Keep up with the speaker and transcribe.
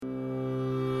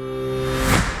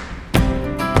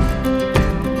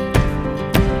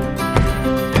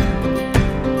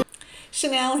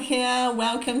Mel here.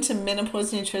 Welcome to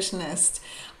Menopause Nutritionist.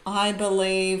 I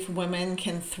believe women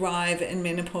can thrive in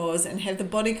menopause and have the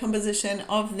body composition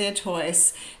of their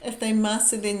choice if they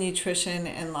master their nutrition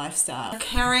and lifestyle.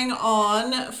 Carrying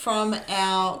on from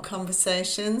our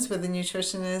conversations with the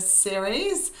Nutritionist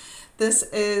series, this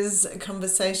is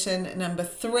conversation number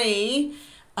 3.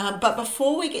 But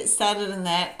before we get started in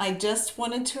that, I just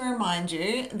wanted to remind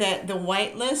you that the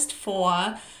waitlist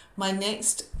for my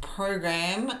next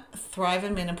program, Thrive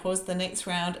in Menopause, the next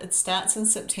round, it starts in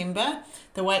September.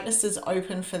 The waitlist is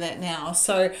open for that now.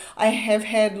 So I have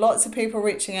had lots of people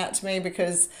reaching out to me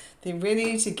because they're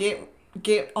ready to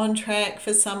get on track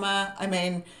for summer. I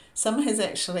mean, summer has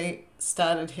actually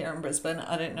started here in Brisbane.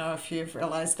 I don't know if you've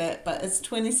realised that, but it's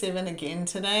 27 again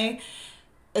today.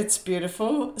 It's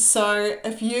beautiful. So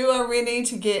if you are ready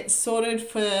to get sorted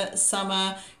for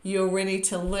summer, you're ready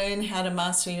to learn how to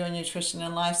master your nutrition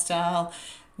and lifestyle,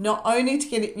 not only to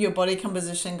get your body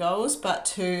composition goals, but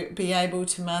to be able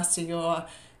to master your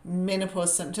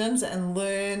menopause symptoms and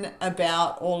learn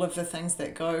about all of the things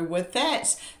that go with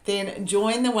that, then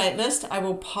join the waitlist. I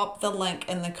will pop the link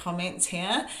in the comments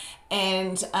here,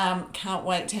 and can't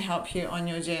wait to help you on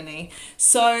your journey.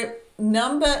 So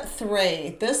number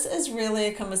 3, this is really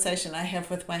a conversation I have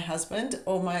with my husband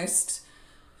almost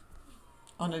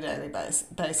on a daily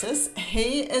basis.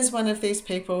 He is one of these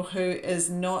people who is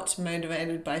not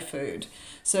motivated by food.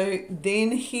 So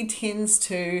then he tends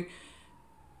to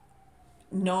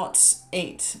not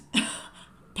eat,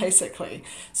 basically.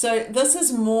 So this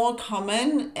is more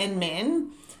common in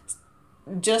men.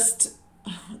 This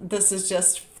is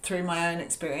just through my own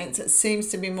experience. It seems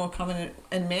to be more common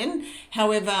in men.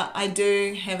 However, I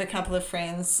do have a couple of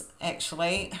friends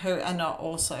actually who are not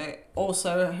also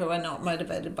who are not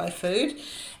motivated by food.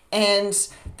 And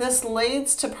this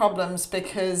leads to problems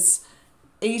because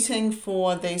eating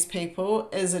for these people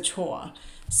is a chore.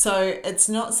 So it's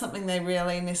not something they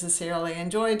really necessarily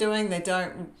enjoy doing. They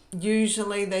don't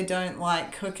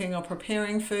like cooking or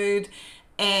preparing food,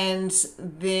 and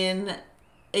then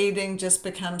eating just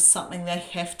becomes something they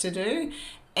have to do,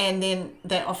 and then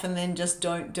they often then just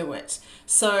don't do it.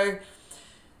 So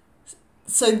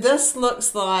this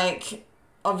looks like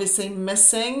obviously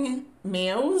missing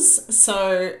meals.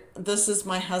 So this is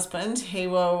my husband. He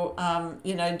will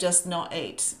just not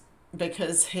eat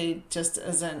because he just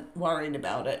isn't worried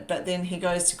about it. But then he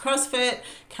goes to CrossFit,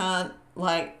 can't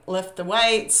lift the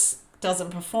weights, doesn't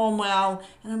perform well,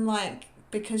 and I'm like,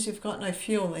 because you've got no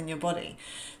fuel in your body.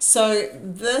 So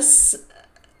this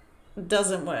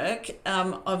doesn't work.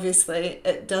 Obviously,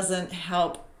 it doesn't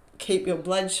help keep your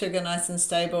blood sugar nice and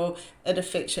stable. It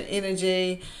affects your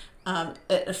energy.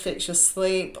 It affects your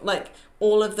sleep.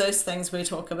 All of those things we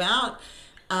talk about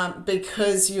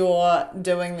because you're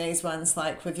doing these ones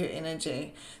with your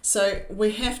energy. So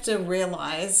we have to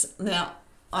realize now,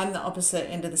 I'm the opposite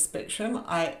end of the spectrum.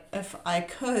 If I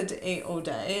could eat all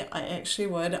day, I actually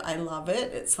would. I love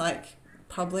it. It's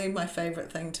probably my favorite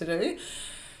thing to do.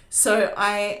 So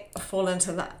I fall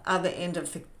into the other end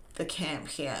of the camp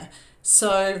here.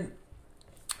 So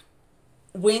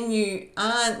when you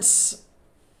aren't,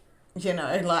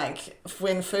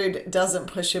 when food doesn't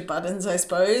push your buttons, I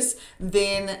suppose,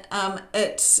 then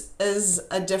it is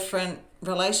a different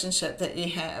relationship that you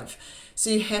have. So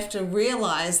you have to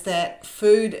realize that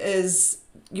food is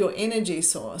your energy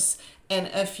source.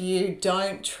 And if you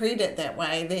don't treat it that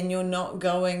way, then you're not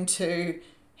going to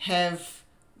have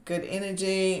good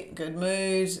energy, good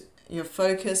mood. Your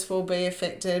focus will be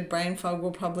affected. Brain fog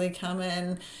will probably come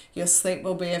in. Your sleep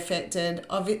will be affected.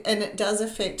 And it does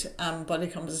affect body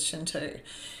composition too.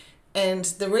 And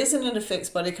the reason it affects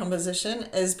body composition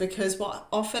is because what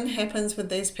often happens with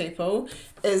these people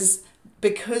is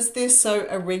because they're so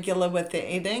irregular with their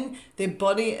eating, their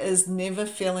body is never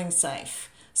feeling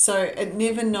safe. So it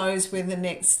never knows where the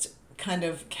next kind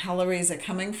of calories are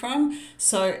coming from.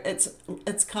 So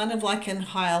it's kind of like in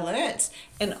high alert,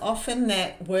 and often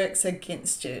that works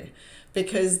against you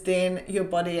because then your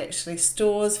body actually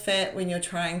stores fat when you're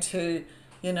trying to,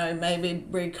 maybe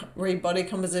read body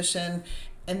composition,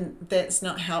 and that's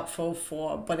not helpful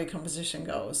for body composition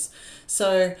goals.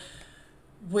 So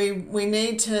we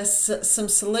need some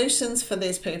solutions for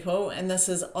these people, and this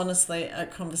is honestly a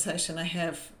conversation I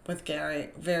have with Gary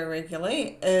very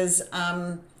regularly, is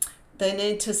they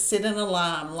need to set an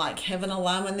alarm, have an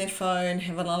alarm on their phone,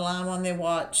 have an alarm on their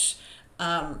watch,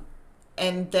 and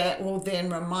that will then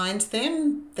remind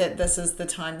them that this is the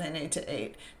time they need to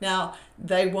eat. Now,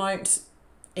 they won't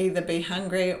either be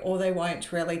hungry or they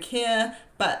won't really care,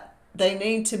 but they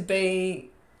need to be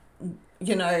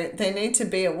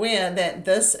aware that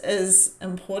this is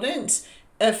important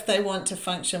if they want to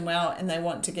function well and they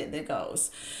want to get their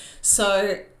goals.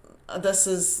 So this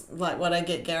is like what I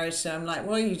get Gary to do. I'm like,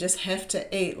 well, you just have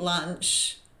to eat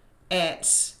lunch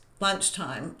at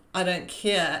lunchtime. I don't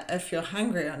care if you're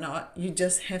hungry or not. You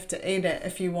just have to eat it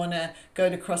if you want to go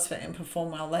to CrossFit and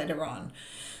perform well later on.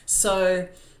 So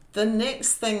the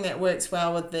next thing that works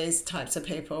well with these types of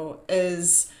people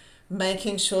is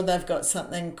making sure they've got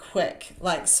something quick.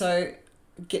 Like, so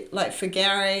like for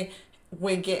Gary,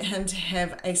 we get him to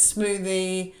have a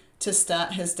smoothie to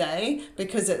start his day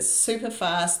because it's super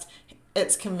fast,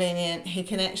 it's convenient. He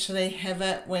can actually have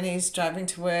it when he's driving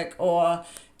to work or,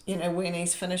 you know, when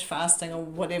he's finished fasting or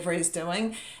whatever he's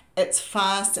doing. It's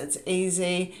fast, it's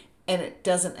easy, and it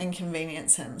doesn't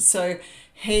inconvenience him. So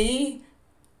he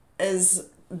is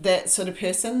that sort of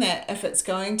person that if it's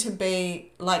going to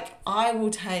be like, I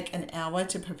will take an hour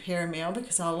to prepare a meal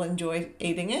because I'll enjoy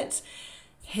eating it.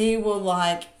 He will,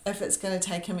 like, if it's going to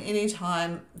take him any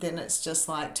time, then it's just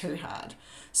like too hard.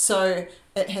 So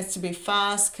it has to be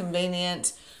fast,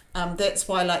 convenient. That's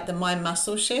why like the My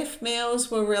Muscle Chef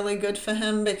meals were really good for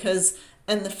him, because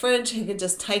in the fridge he could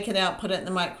just take it out, put it in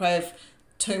the microwave,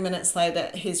 2 minutes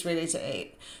later he's ready to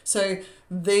eat. So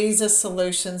these are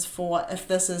solutions for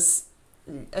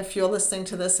if you're listening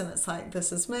to this and it's like,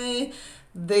 this is me,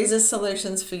 these are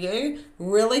solutions for you.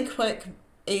 Really quick,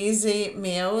 easy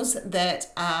meals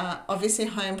that are obviously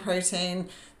high in protein,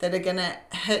 that are going to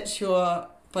hit your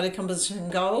body composition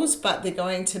goals, but they're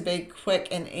going to be quick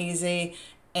and easy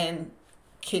and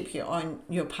keep you on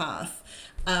your path.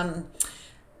 And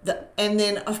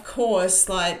then of course,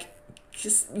 like,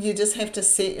 you just have to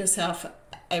set yourself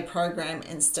a program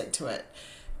and stick to it.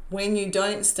 When you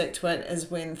don't stick to it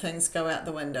is when things go out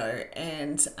the window.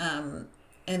 And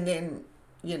then,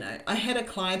 you know, I had a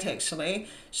client actually,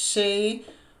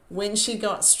 when she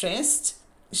got stressed,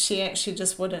 she actually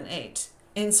just wouldn't eat.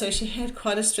 And so she had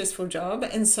quite a stressful job.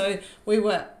 And so we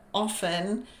were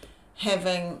often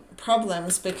having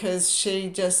problems because she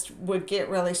just would get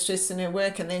really stressed in her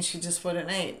work and then she just wouldn't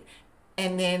eat.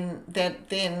 And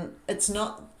then it's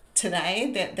not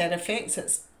today that affects,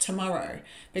 it's tomorrow,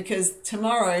 because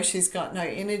tomorrow she's got no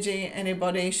energy in her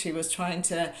body. She was trying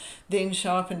to then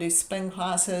show up and do spin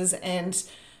classes, and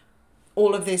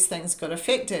all of these things got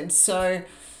affected. So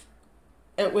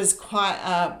it was quite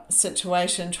a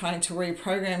situation trying to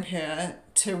reprogram her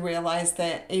to realize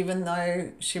that even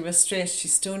though she was stressed, she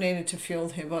still needed to fuel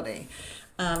her body.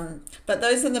 But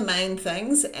those are the main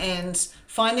things, and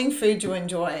finding food you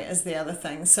enjoy is the other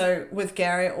thing. So with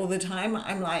Gary all the time,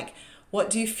 I'm like, what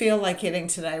do you feel like eating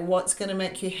today? What's going to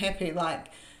make you happy? Like,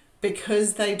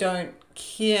 because they don't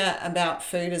care about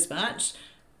food as much,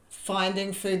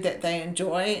 finding food that they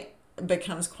enjoy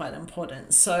becomes quite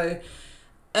important. So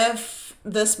if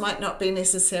this might not be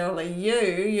necessarily you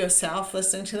yourself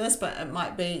listening to this, but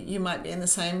you might be in the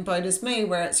same boat as me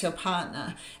where it's your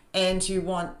partner and you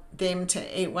want them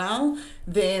to eat well,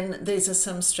 then these are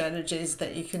some strategies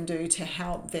that you can do to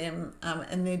help them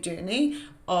in their journey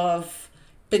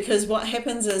because what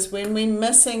happens is when we're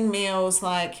missing meals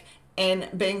and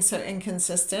being so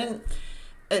inconsistent,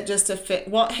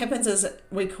 what happens is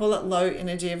we call it low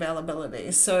energy availability.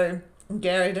 So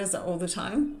Gary does it all the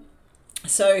time.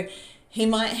 So he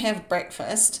might have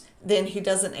breakfast, then he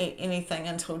doesn't eat anything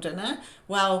until dinner.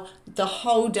 Well, the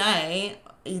whole day,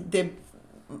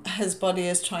 his body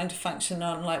is trying to function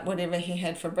on like whatever he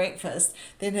had for breakfast.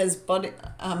 Then his body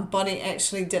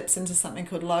actually dips into something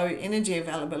called low energy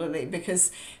availability,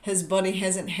 because his body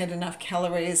hasn't had enough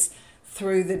calories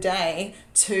through the day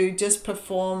to just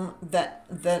perform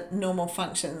the normal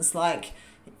functions, like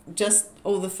just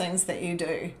all the things that you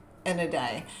do in a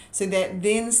day. So that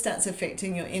then starts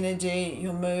affecting your energy,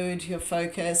 your mood, your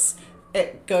focus.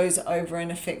 It goes over and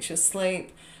affects your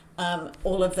sleep,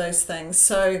 all of those things.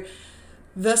 So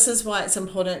this is why it's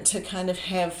important to kind of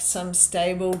have some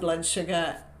stable blood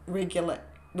sugar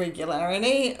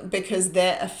regularity, because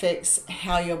that affects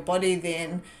how your body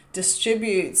then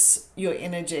distributes your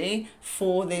energy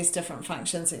for these different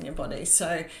functions in your body.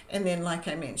 So, and then like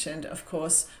I mentioned, of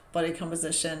course, body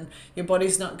composition. Your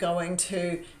body's not going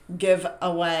to give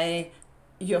away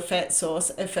your fat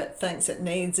source if it thinks it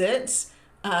needs it,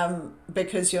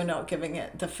 because you're not giving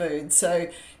it the food. So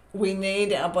we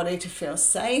need our body to feel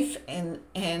safe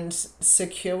and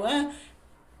secure.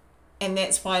 And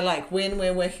that's why, like, when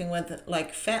we're working with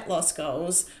like fat loss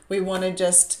goals, we want to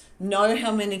just know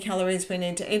how many calories we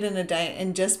need to eat in a day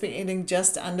and just be eating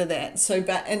just under that. So,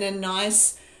 but in a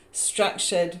nice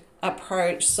structured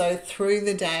approach. So through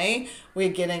the day, we're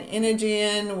getting energy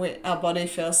in, our body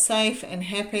feels safe and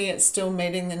happy. It's still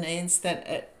meeting the needs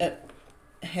that it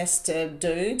has to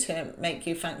do to make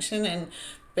you function and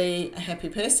be a happy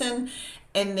person.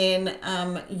 And then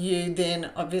you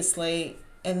then obviously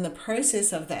in the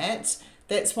process of that,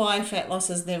 that's why fat loss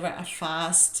is never a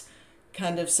fast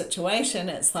kind of situation.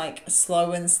 It's like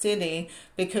slow and steady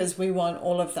because we want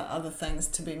all of the other things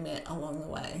to be met along the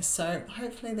way. So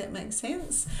hopefully that makes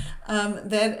sense.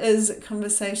 That is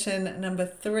conversation number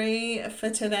 3 for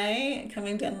today,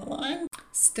 coming down the line.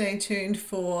 Stay tuned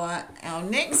for our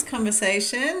next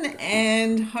conversation,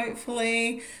 and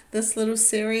hopefully this little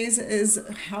series is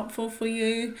helpful for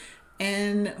you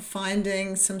in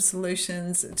finding some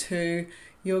solutions to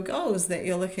your goals that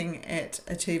you're looking at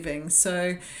achieving.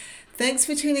 So thanks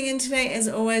for tuning in today. As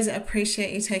always, I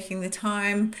appreciate you taking the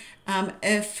time.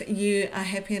 If you are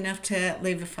happy enough to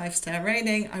leave a 5-star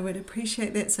rating, I would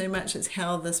appreciate that so much. It's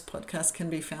how this podcast can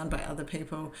be found by other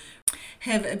people.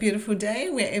 Have a beautiful day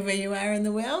wherever you are in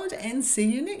the world, and see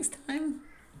you next time.